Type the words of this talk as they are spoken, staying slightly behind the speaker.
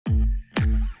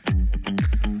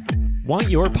Want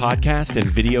your podcast and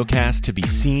videocast to be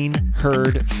seen,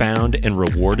 heard, found, and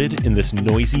rewarded in this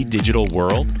noisy digital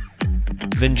world?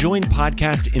 Then join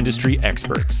podcast industry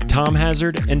experts Tom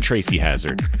Hazzard and Tracy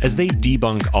Hazzard as they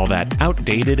debunk all that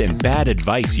outdated and bad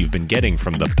advice you've been getting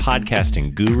from the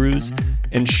podcasting gurus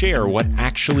and share what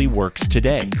actually works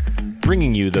today,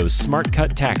 bringing you those smart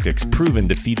cut tactics proven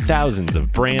to feed thousands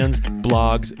of brands,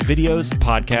 blogs, videos,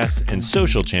 podcasts, and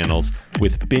social channels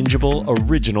with bingeable,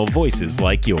 original voices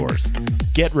like yours.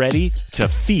 Get ready to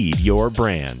feed your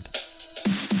brand.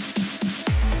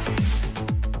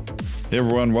 Hey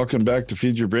everyone, welcome back to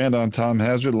Feed Your Brand. I'm Tom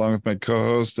Hazzard, along with my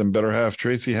co-host and better half,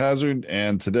 Tracy Hazzard.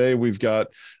 And today we've got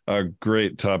a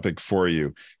great topic for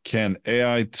you. Can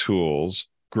AI tools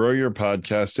grow your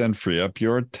podcast and free up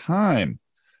your time?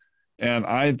 And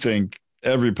I think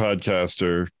every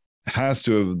podcaster has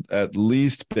to have at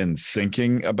least been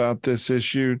thinking about this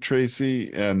issue,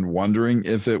 Tracy, and wondering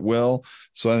if it will.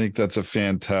 So I think that's a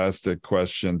fantastic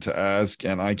question to ask.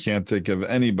 And I can't think of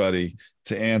anybody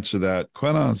to answer that,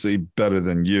 quite honestly, better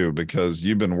than you, because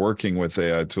you've been working with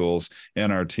AI tools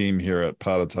and our team here at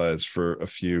Podetize for a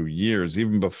few years,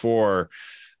 even before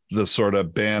the sort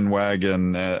of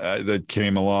bandwagon that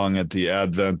came along at the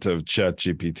advent of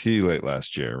ChatGPT late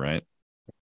last year, right?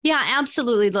 Yeah,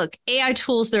 absolutely. Look, AI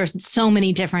tools, there's so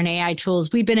many different AI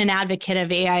tools. We've been an advocate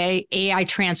of AI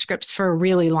transcripts for a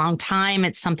really long time.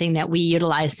 It's something that we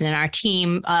utilized in our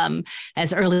team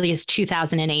as early as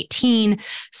 2018.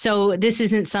 So this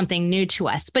isn't something new to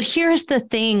us. But here's the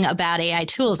thing about AI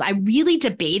tools. I really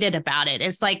debated about it.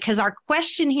 It's like, because our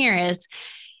question here is,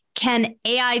 can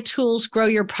AI tools grow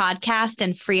your podcast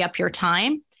and free up your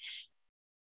time?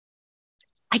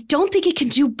 I don't think it can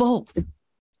do both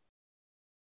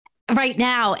right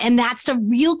now. And that's a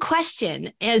real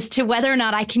question as to whether or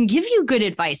not I can give you good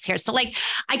advice here. So like,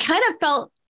 I kind of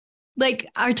felt like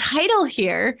our title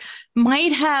here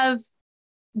might have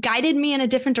guided me in a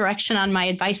different direction on my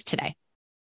advice today.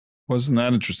 Wasn't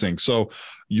that interesting? So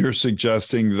you're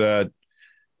suggesting that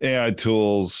AI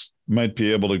tools might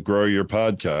be able to grow your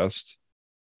podcast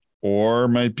or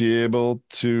might be able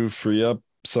to free up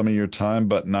some of your time,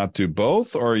 but not do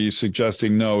both? Or are you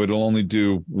suggesting, no, it'll only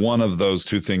do one of those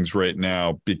two things right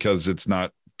now because it's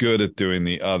not good at doing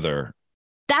the other?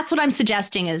 That's what I'm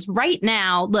suggesting is right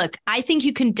now, look, I think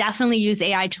you can definitely use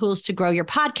AI tools to grow your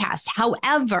podcast.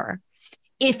 However,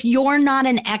 if you're not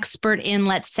an expert in,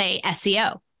 let's say,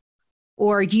 SEO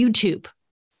or YouTube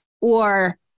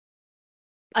or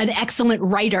an excellent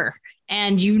writer,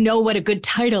 and you know what a good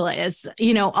title is,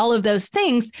 you know, all of those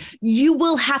things, you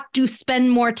will have to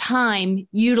spend more time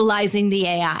utilizing the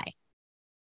AI.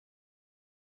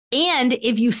 And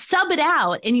if you sub it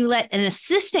out and you let an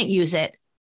assistant use it,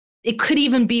 it could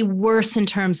even be worse in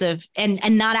terms of, and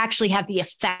not actually have the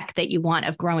effect that you want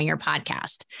of growing your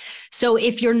podcast. So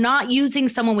if you're not using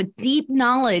someone with deep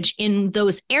knowledge in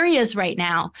those areas right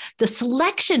now, the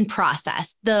selection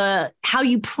process, how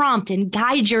you prompt and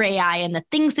guide your AI and the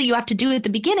things that you have to do at the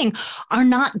beginning are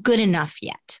not good enough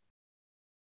yet.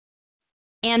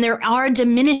 And there are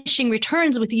diminishing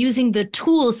returns with using the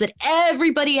tools that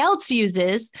everybody else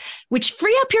uses, which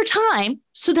free up your time.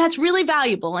 So that's really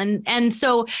valuable. And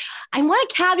so I want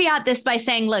to caveat this by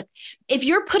saying, look, if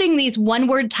you're putting these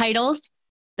one-word titles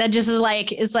that just is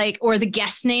like, or the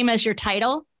guest name as your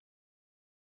title,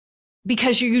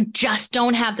 because you just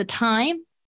don't have the time,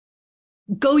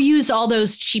 go use all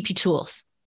those cheapy tools.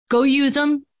 Go use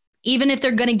them, even if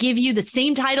they're going to give you the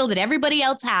same title that everybody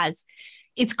else has.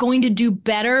 It's going to do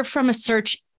better from a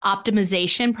search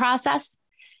optimization process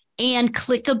and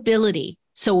clickability.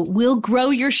 So it will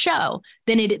grow your show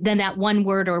than that one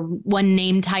word or one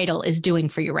name title is doing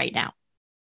for you right now.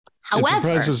 However, it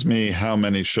surprises me how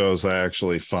many shows I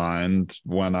actually find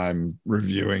when I'm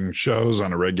reviewing shows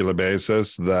on a regular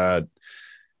basis that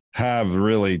have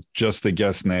really just the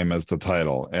guest name as the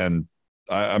title. And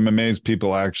I'm amazed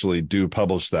people actually do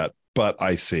publish that, but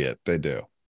I see it. They do.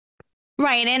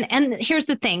 Right. And here's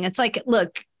the thing. It's like,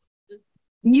 look,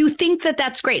 you think that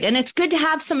that's great. And it's good to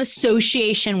have some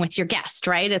association with your guest,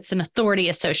 right? It's an authority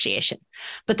association.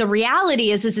 But the reality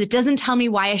is it doesn't tell me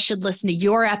why I should listen to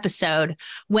your episode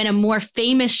when a more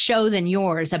famous show than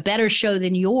yours, a better show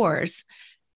than yours,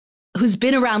 who's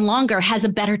been around longer, has a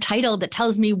better title that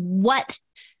tells me what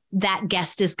that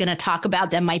guest is going to talk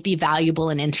about that might be valuable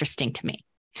and interesting to me.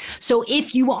 So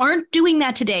if you aren't doing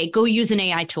that today, go use an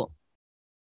AI tool.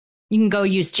 You can go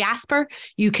use Jasper.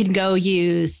 You can go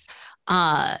use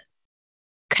Capsho.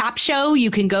 You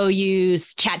can go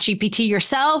use ChatGPT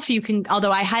yourself. You can,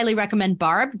 although I highly recommend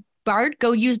Bard,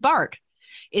 go use Bard.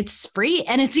 It's free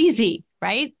and it's easy,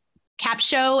 right?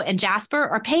 Capsho and Jasper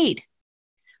are paid.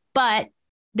 But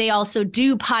they also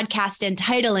do podcast and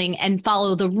titling and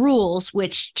follow the rules,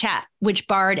 which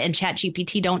Bard and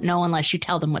ChatGPT don't know unless you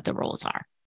tell them what the rules are.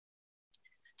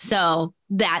 So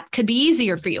that could be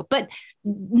easier for you, but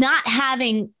not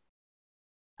having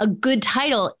a good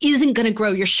title isn't going to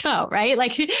grow your show, right?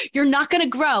 Like you're not going to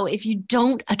grow if you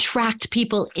don't attract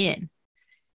people in.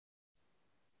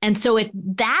 And so if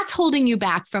that's holding you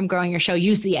back from growing your show,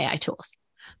 use the AI tools,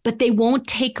 but they won't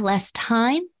take less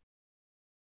time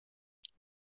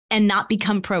and not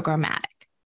become programmatic.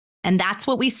 And that's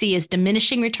what we see is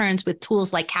diminishing returns with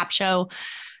tools like Capsho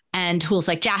and tools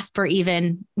like Jasper.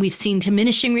 Even we've seen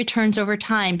diminishing returns over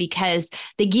time because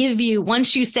they give you,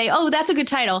 once you say, oh, that's a good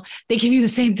title, they give you the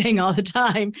same thing all the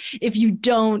time. If you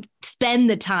don't spend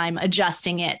the time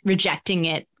adjusting it, rejecting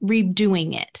it,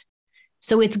 redoing it.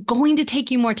 So it's going to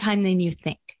take you more time than you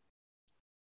think.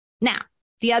 Now,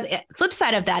 the other flip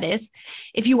side of that is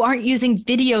if you aren't using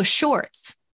video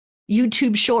shorts,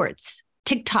 YouTube shorts,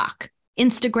 TikTok,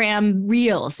 Instagram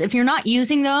reels, if you're not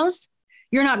using those,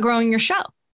 you're not growing your show.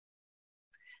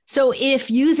 So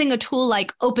if using a tool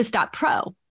like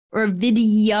Opus.pro or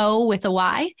Video with a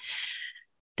Y,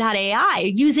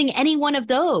 .ai, using any one of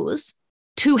those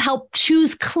to help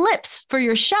choose clips for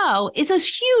your show is a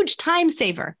huge time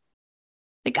saver.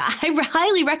 Like I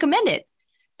highly recommend it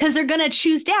because they're going to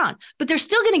choose down, but they're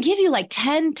still going to give you like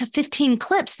 10 to 15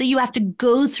 clips that you have to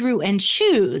go through and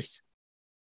choose.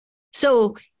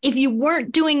 So if you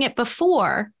weren't doing it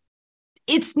before,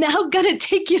 it's now going to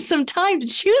take you some time to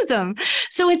choose them.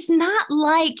 So it's not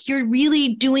like you're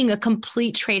really doing a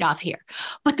complete trade-off here.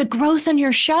 But the growth on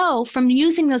your show from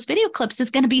using those video clips is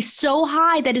going to be so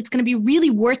high that it's going to be really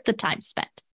worth the time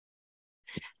spent.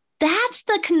 That's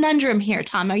the conundrum here,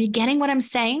 Tom. Are you getting what I'm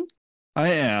saying? I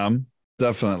am,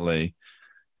 definitely.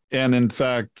 And in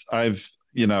fact, I've,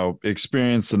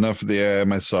 experienced enough of the AI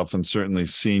myself and certainly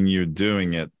seen you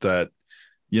doing it that,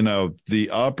 the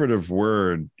operative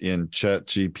word in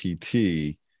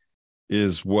ChatGPT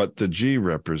is what the G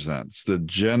represents, the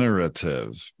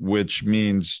generative, which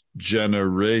means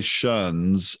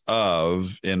generations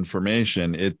of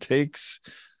information. It takes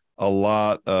a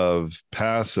lot of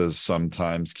passes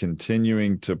sometimes,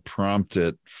 continuing to prompt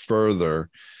it further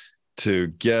to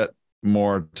get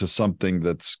more to something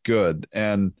that's good.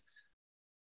 And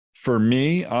for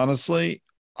me, honestly,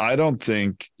 I don't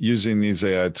think using these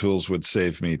AI tools would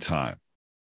save me time.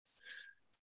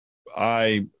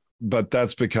 But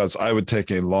that's because I would take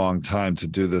a long time to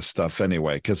do this stuff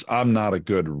anyway, because I'm not a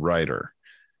good writer.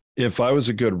 If I was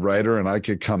a good writer and I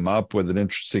could come up with an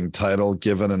interesting title,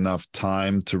 given enough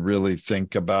time to really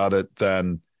think about it,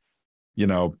 then,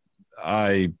 if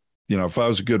I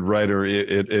was a good writer,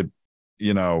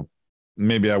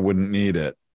 maybe I wouldn't need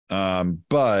it.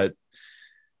 But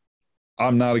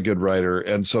I'm not a good writer.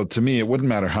 And so to me, it wouldn't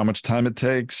matter how much time it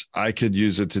takes. I could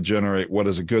use it to generate what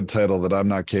is a good title that I'm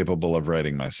not capable of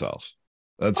writing myself.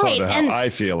 That's how I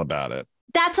feel about it.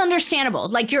 That's understandable.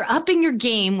 Like you're upping your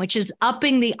game, which is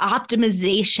upping the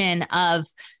optimization of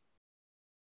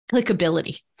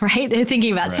clickability, right? They're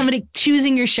thinking about somebody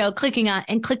choosing your show, clicking on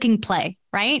and clicking play,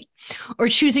 right? Or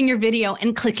choosing your video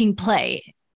and clicking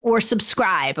play or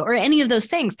subscribe or any of those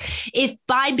things. If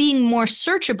by being more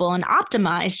searchable and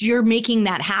optimized, you're making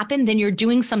that happen, then you're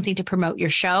doing something to promote your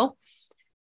show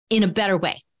in a better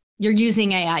way. You're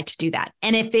using AI to do that.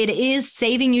 And if it is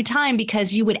saving you time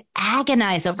because you would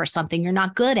agonize over something, you're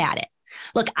not good at it.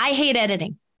 Look, I hate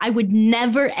editing. I would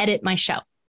never edit my show.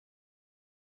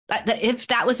 If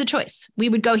that was a choice, we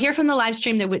would go here from the live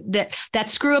stream. That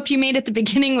screw up you made at the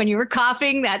beginning when you were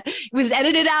coughing, that was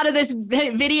edited out of this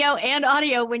video and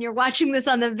audio when you're watching this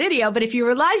on the video. But if you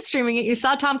were live streaming it, you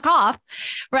saw Tom cough,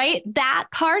 right? That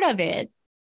part of it,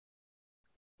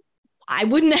 I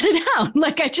wouldn't edit out.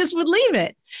 Like I just would leave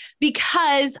it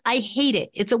because I hate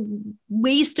it. It's a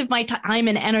waste of my time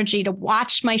and energy to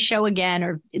watch my show again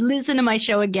or listen to my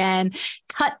show again,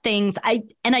 cut things. I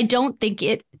don't think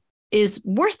it is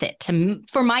worth it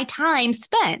for my time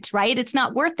spent, right? It's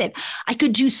not worth it. I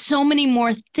could do so many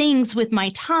more things with my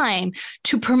time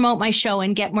to promote my show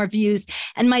and get more views.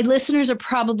 And my listeners are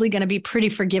probably going to be pretty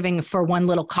forgiving for one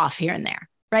little cough here and there,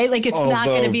 right? Like it's not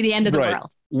going to be the end of the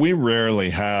world. We rarely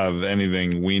have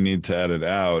anything we need to edit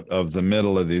out of the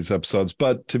middle of these episodes.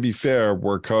 But to be fair,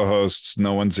 we're co-hosts.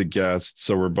 No one's a guest.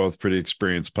 So we're both pretty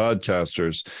experienced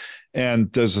podcasters.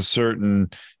 And there's a certain,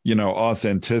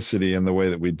 authenticity in the way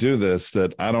that we do this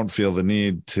that I don't feel the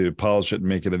need to polish it and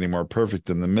make it any more perfect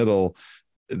in the middle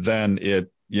than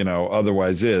it,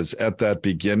 otherwise is. At that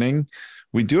beginning,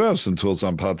 we do have some tools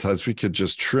on Podetize. We could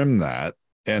just trim that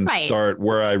and start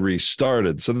where I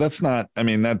restarted. So that's not,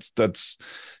 that's,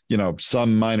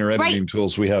 some minor editing Right.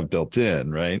 tools we have built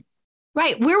in, right?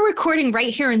 Right. We're recording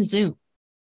right here in Zoom.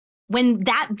 When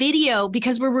that video,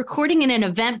 because we're recording in an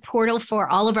event portal for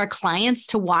all of our clients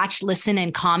to watch, listen,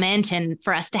 and comment, and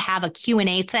for us to have a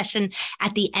Q&A session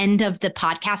at the end of the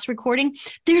podcast recording,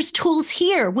 there's tools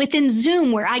here within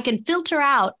Zoom where I can filter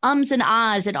out ums and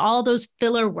ahs and all those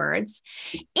filler words.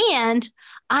 And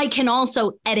I can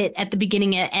also edit at the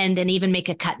beginning and end and even make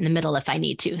a cut in the middle if I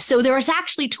need to. So there's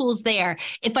actually tools there.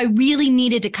 If I really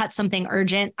needed to cut something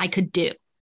urgent, I could do.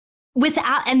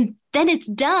 And then it's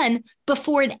done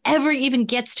before it ever even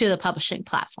gets to the publishing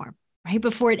platform, right?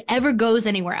 Before it ever goes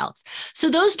anywhere else. So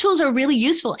those tools are really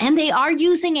useful, and they are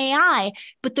using AI,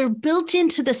 but they're built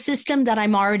into the system that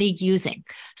I'm already using.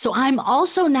 So I'm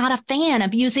also not a fan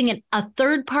of using a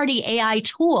third-party AI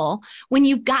tool when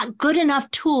you've got good enough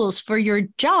tools for your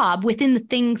job within the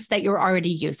things that you're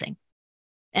already using.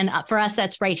 And for us,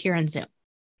 that's right here in Zoom.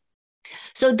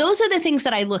 So those are the things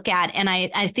that I look at and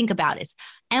I think about is,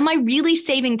 am I really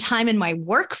saving time in my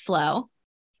workflow?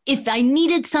 If I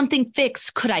needed something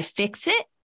fixed, could I fix it?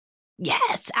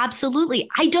 Yes, absolutely.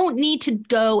 I don't need to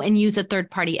go and use a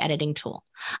third-party editing tool.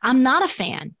 I'm not a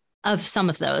fan of some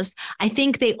of those. I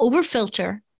think they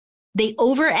overfilter, they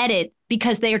over-edit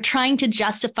because they are trying to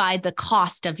justify the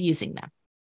cost of using them.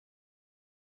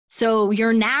 So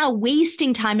you're now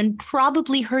wasting time and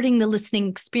probably hurting the listening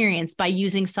experience by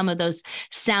using some of those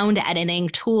sound editing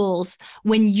tools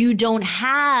when you don't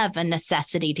have a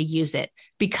necessity to use it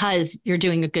because you're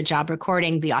doing a good job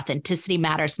recording. The authenticity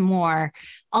matters more.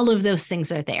 All of those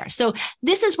things are there. So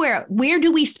this is where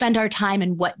do we spend our time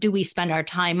and what do we spend our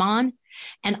time on?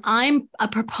 And I'm a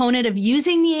proponent of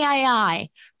using the AI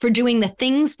for doing the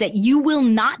things that you will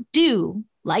not do,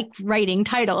 like writing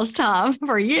titles, Tom,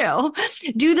 for you.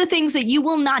 Do the things that you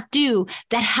will not do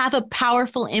that have a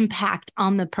powerful impact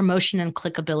on the promotion and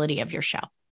clickability of your show.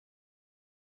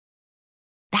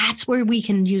 That's where we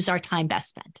can use our time best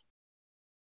spent.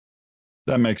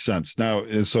 That makes sense. Now,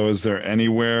 is there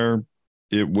anywhere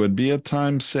it would be a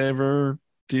time saver,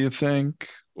 do you think,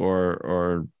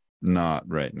 or not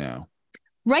right now?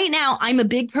 Right now, I'm a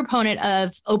big proponent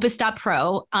of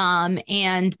Opus.pro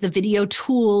and the video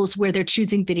tools where they're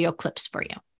choosing video clips for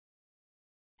you.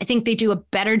 I think they do a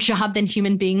better job than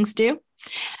human beings do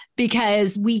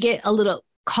because we get a little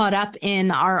caught up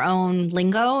in our own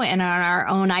lingo and our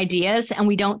own ideas, and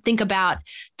we don't think about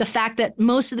the fact that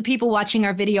most of the people watching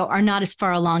our video are not as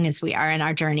far along as we are in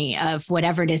our journey of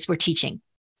whatever it is we're teaching.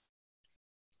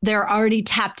 They're already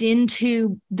tapped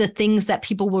into the things that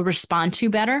people will respond to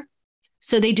better.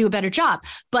 So they do a better job.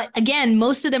 But again,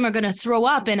 most of them are going to throw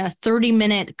up in a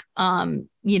 30-minute,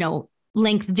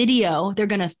 length video. They're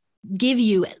going to give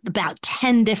you about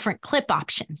 10 different clip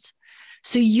options.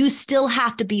 So you still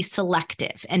have to be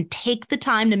selective and take the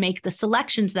time to make the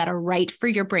selections that are right for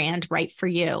your brand, right for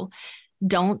you.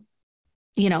 Don't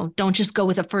just go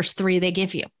with the first 3 they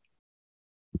give you.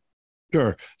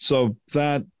 Sure. So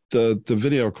the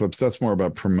video clips, that's more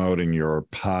about promoting your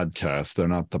podcast. They're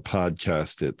not the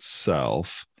podcast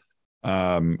itself.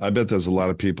 I bet there's a lot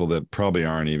of people that probably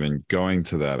aren't even going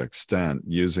to that extent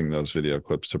using those video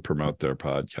clips to promote their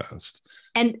podcast.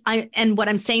 And what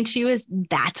I'm saying to you is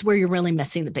that's where you're really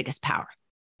missing the biggest power.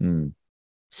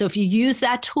 So if you use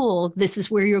that tool, this is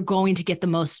where you're going to get the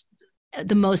most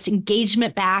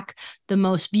engagement back, the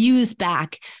most views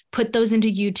back. Put those into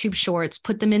YouTube Shorts,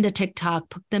 put them into TikTok,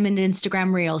 put them into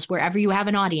Instagram Reels, wherever you have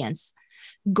an audience.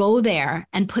 Go there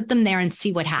and put them there and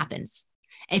see what happens.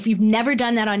 If you've never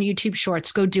done that on YouTube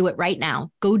Shorts, go do it right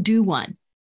now. Go do one.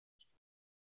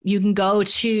 You can go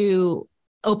to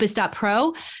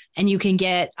Opus.pro and you can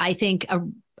get, I think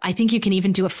you can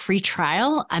even do a free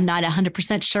trial. I'm not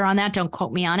 100% sure on that. Don't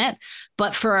quote me on it.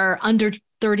 But for under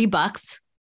 $30,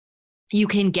 you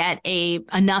can get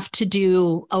enough to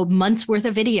do a month's worth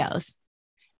of videos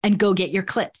and go get your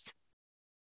clips.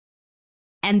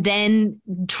 And then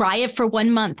try it for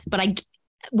 1 month. But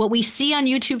what we see on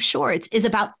YouTube Shorts is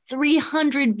about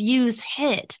 300 views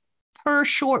hit per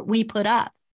short we put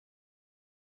up.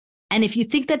 And if you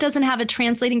think that doesn't have a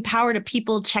translating power to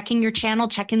people checking your channel,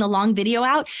 checking the long video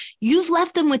out, you've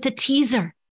left them with a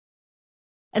teaser.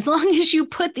 As long as you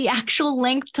put the actual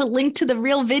link to the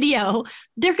real video,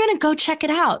 they're going to go check it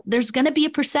out. There's going to be a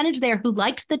percentage there who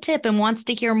liked the tip and wants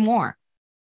to hear more.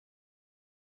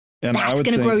 And that's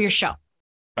going to grow your show.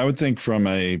 I would think from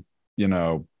a,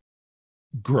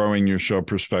 growing your show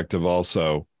perspective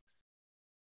also,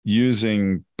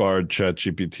 using Bard,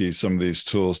 ChatGPT, some of these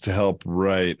tools to help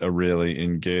write a really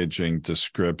engaging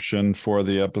description for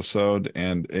the episode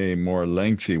and a more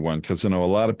lengthy one. Because a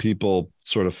lot of people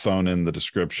sort of phone in the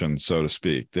description, so to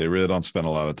speak. They really don't spend a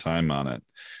lot of time on it.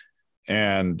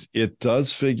 And it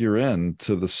does figure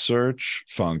into the search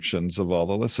functions of all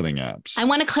the listening apps. I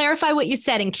want to clarify what you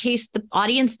said in case the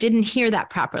audience didn't hear that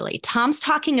properly. Tom's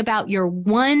talking about your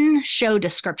one show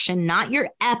description, not your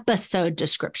episode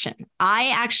description.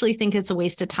 I actually think it's a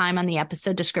waste of time on the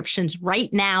episode descriptions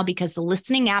right now because the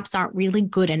listening apps aren't really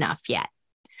good enough yet.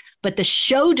 But the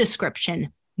show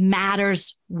description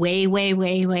matters way, way,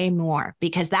 way, way more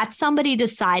because that's somebody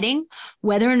deciding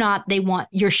whether or not they want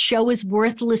your show is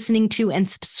worth listening to and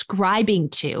subscribing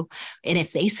to. And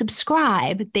if they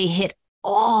subscribe, they hit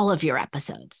all of your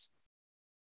episodes.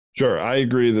 Sure. I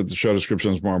agree that the show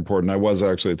description is more important. I was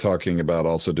actually talking about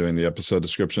also doing the episode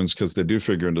descriptions because they do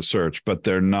figure into search, but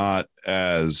they're not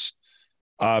as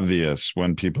obvious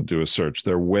when people do a search.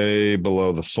 They're way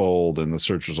below the fold in the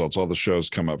search results. All the shows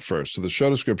come up first. So the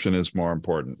show description is more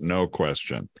important, no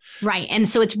question. Right. And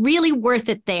so it's really worth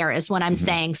it there is what I'm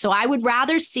saying. So I would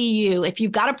rather see you, if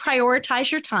you've got to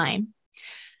prioritize your time,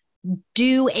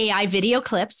 do AI video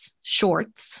clips,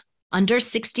 shorts, under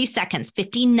 60 seconds,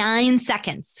 59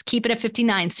 seconds. Keep it at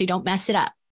 59 so you don't mess it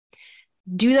up.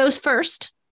 Do those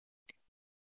first.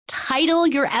 Title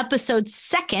your episode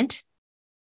second.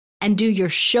 And do your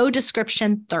show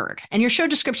description third. And your show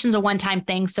description is a one-time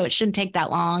thing, so it shouldn't take that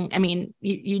long. I mean,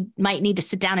 you might need to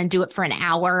sit down and do it for an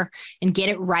hour and get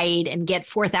it right and get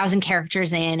 4,000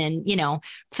 characters in and,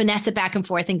 finesse it back and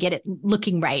forth and get it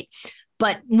looking right.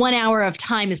 But 1 hour of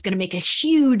time is going to make a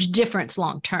huge difference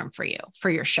long-term for you, for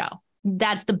your show.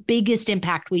 That's the biggest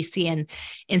impact we see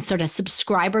in sort of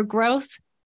subscriber growth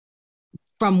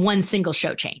from one single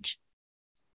show change.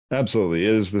 Absolutely.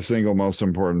 It is the single most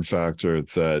important factor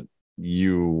that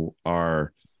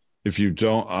if you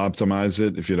don't optimize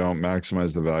it, if you don't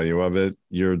maximize the value of it,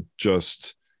 you're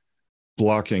just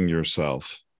blocking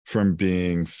yourself from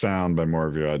being found by more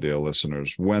of your ideal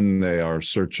listeners when they are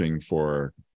searching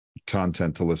for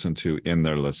content to listen to in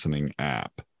their listening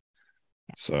app.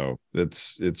 So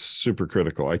it's super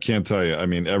critical. I can't tell you, I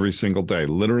mean, every single day,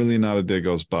 literally not a day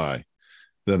goes by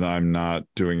that I'm not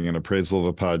doing an appraisal of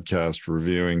a podcast,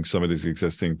 reviewing somebody's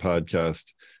existing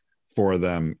podcast for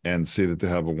them and see that they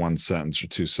have a 1 sentence or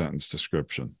 2 sentence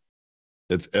description.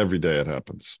 It's every day it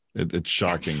happens. It's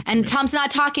shocking. And Tom's not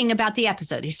talking about the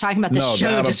episode. He's talking about the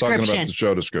show description. I'm talking about the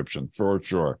show description for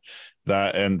sure.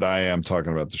 And I am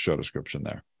talking about the show description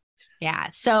there. Yeah.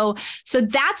 So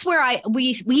that's where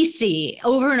we see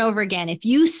over and over again, if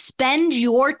you spend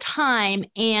your time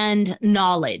and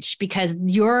knowledge because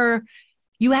you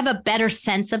have a better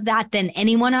sense of that than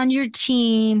anyone on your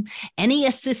team, any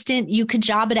assistant you could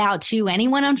job it out to,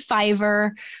 anyone on Fiverr,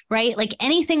 right? Like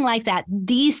anything like that.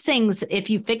 These things,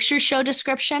 if you fix your show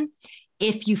description,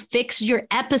 if you fix your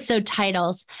episode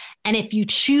titles, and if you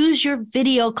choose your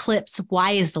video clips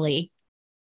wisely,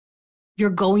 you're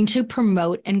going to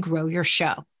promote and grow your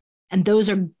show. And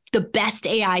those are the best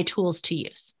AI tools to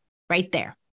use right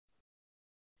there.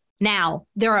 Now,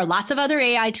 there are lots of other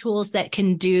AI tools that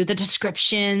can do the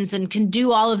descriptions and can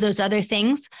do all of those other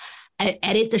things,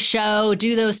 edit the show,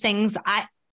 do those things. I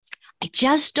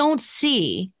just don't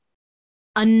see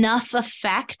enough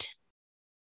effect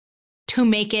to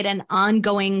make it an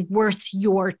ongoing worth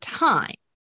your time.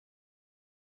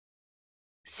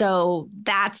 So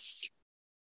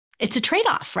it's a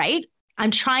trade-off, right?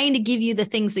 I'm trying to give you the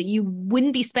things that you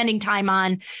wouldn't be spending time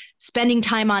on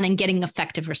and getting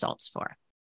effective results for.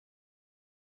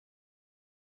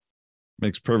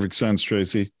 Makes perfect sense,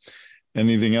 Tracy.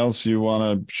 Anything else you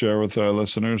want to share with our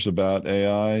listeners about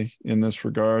AI in this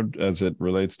regard as it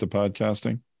relates to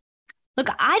podcasting? Look,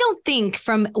 I don't think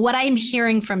from what I'm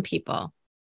hearing from people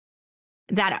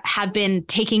that have been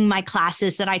taking my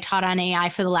classes that I taught on AI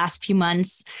for the last few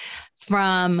months,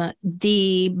 from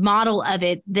the model of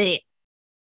it,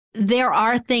 there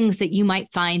are things that you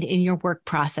might find in your work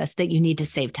process that you need to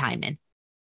save time in.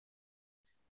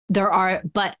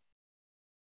 But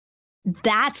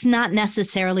that's not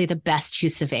necessarily the best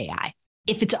use of AI.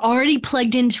 If it's already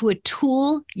plugged into a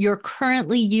tool you're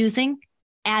currently using,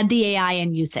 add the AI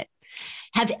and use it.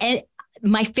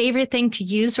 My favorite thing to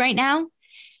use right now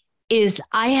is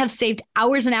I have saved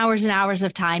hours and hours and hours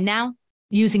of time now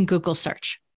using Google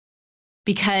search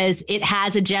because it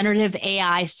has a generative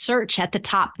AI search at the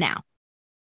top now.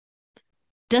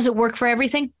 Does it work for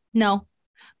everything? No.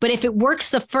 But if it works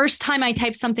the first time I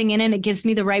type something in and it gives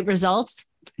me the right results,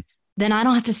 then I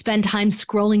don't have to spend time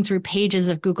scrolling through pages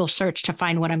of Google search to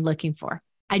find what I'm looking for.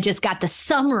 I just got the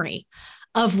summary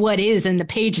of what is in the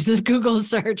pages of Google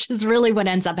search is really what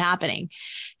ends up happening.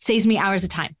 Saves me hours of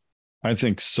time. I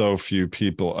think so few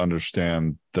people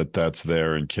understand that that's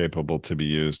there and capable to be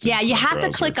used. Yeah, you have to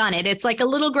click on it. It's like a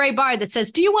little gray bar that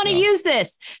says, do you want to use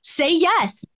this? Say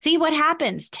yes. See what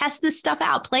happens. Test this stuff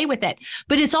out. Play with it.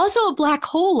 But it's also a black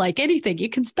hole like anything. You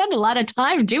can spend a lot of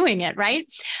time doing it, right?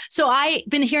 So I've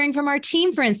been hearing from our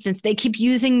team, for instance, they keep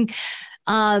using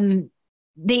the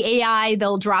AI.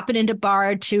 They'll drop it into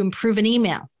Bard to improve an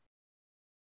email.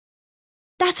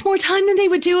 That's more time than they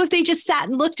would do if they just sat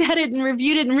and looked at it and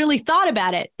reviewed it and really thought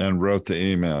about it. And wrote the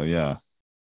email, yeah.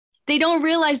 They don't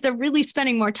realize they're really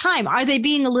spending more time. Are they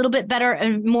being a little bit better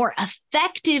and more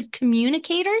effective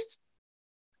communicators?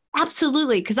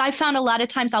 Absolutely. Because I found a lot of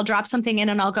times I'll drop something in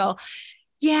and I'll go,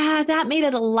 yeah, that made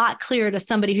it a lot clearer to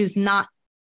somebody who's not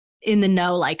in the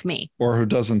know like me. Or who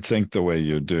doesn't think the way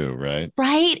you do, right?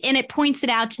 Right. And it points it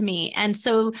out to me. And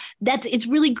so it's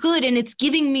really good. And it's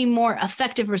giving me more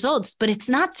effective results, but it's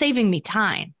not saving me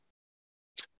time.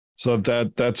 So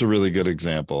that's a really good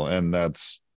example. And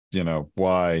that's,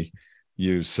 why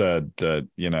you said that,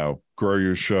 grow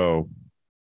your show.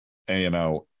 And,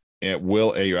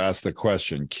 you ask the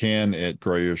question, can it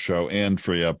grow your show and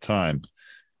free up time?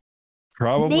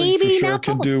 Probably maybe for sure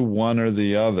can do one or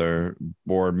the other,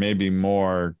 or maybe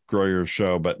more, grow your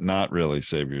show, but not really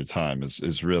save your time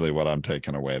is really what I'm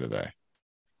taking away today.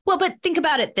 Well, but think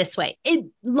about it this way.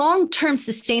 Long-term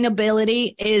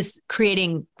sustainability is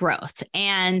creating growth.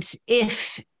 And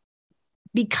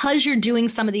because you're doing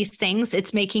some of these things,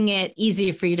 it's making it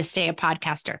easier for you to stay a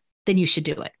podcaster, then you should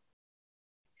do it.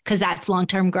 Because that's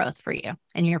long-term growth for you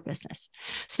and your business.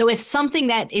 So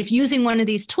if using one of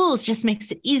these tools just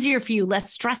makes it easier for you,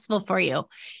 less stressful for you,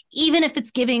 even if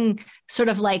it's giving sort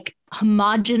of like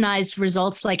homogenized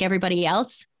results like everybody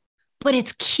else, but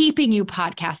it's keeping you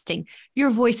podcasting, your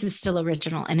voice is still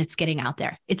original and it's getting out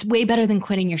there. It's way better than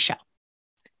quitting your show.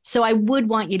 So I would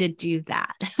want you to do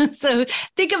that. So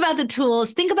think about the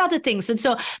tools, think about the things. And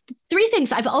so 3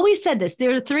 things, I've always said this,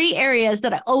 there are 3 areas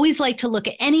that I always like to look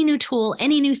at any new tool,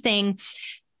 any new thing,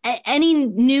 any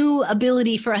new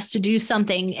ability for us to do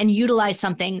something and utilize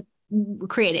something,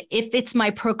 create it. If it's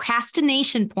my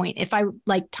procrastination point, if I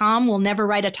like Tom will never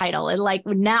write a title, it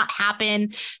would not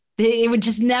happen. It would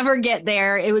just never get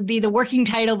there. It would be the working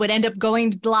title would end up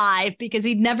going live because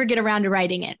he'd never get around to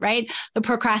writing it, right? The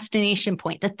procrastination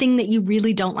point, the thing that you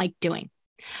really don't like doing.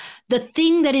 The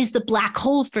thing that is the black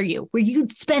hole for you, where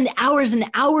you'd spend hours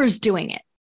and hours doing it.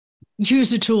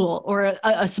 Use a tool or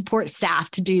a support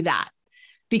staff to do that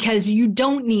because you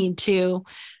don't need to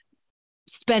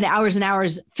spend hours and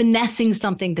hours finessing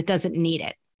something that doesn't need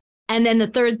it. And then the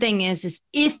third thing is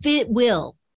if it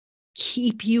will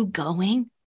keep you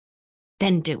going,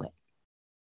 then do it.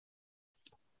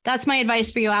 That's my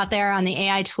advice for you out there on the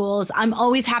AI tools. I'm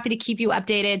always happy to keep you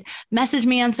updated. Message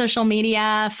me on social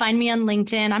media, find me on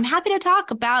LinkedIn. I'm happy to talk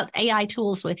about AI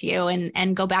tools with you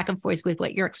and go back and forth with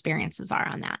what your experiences are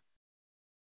on that.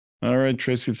 All right,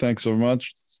 Tracy, thanks so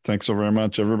much. Thanks so very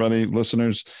much, everybody.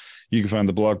 Listeners, you can find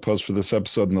the blog post for this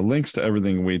episode and the links to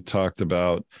everything we talked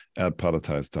about at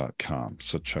podetize.com.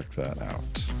 So check that out.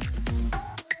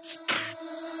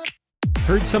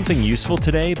 Heard something useful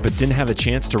today but didn't have a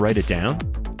chance to write it down?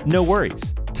 No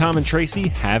worries. Tom and Tracy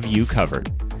have you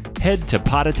covered. Head to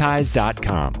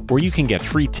Podetize.com where you can get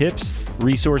free tips,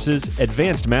 resources,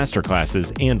 advanced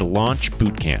masterclasses, and launch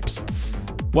bootcamps.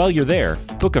 While you're there,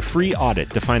 book a free audit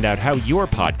to find out how your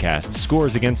podcast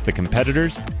scores against the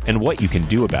competitors and what you can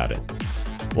do about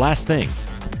it. Last thing,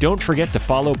 don't forget to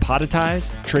follow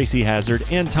Podetize, Tracy Hazzard,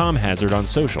 and Tom Hazzard on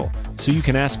social so you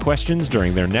can ask questions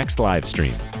during their next live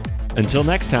stream. Until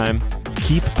next time,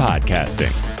 keep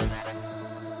podcasting.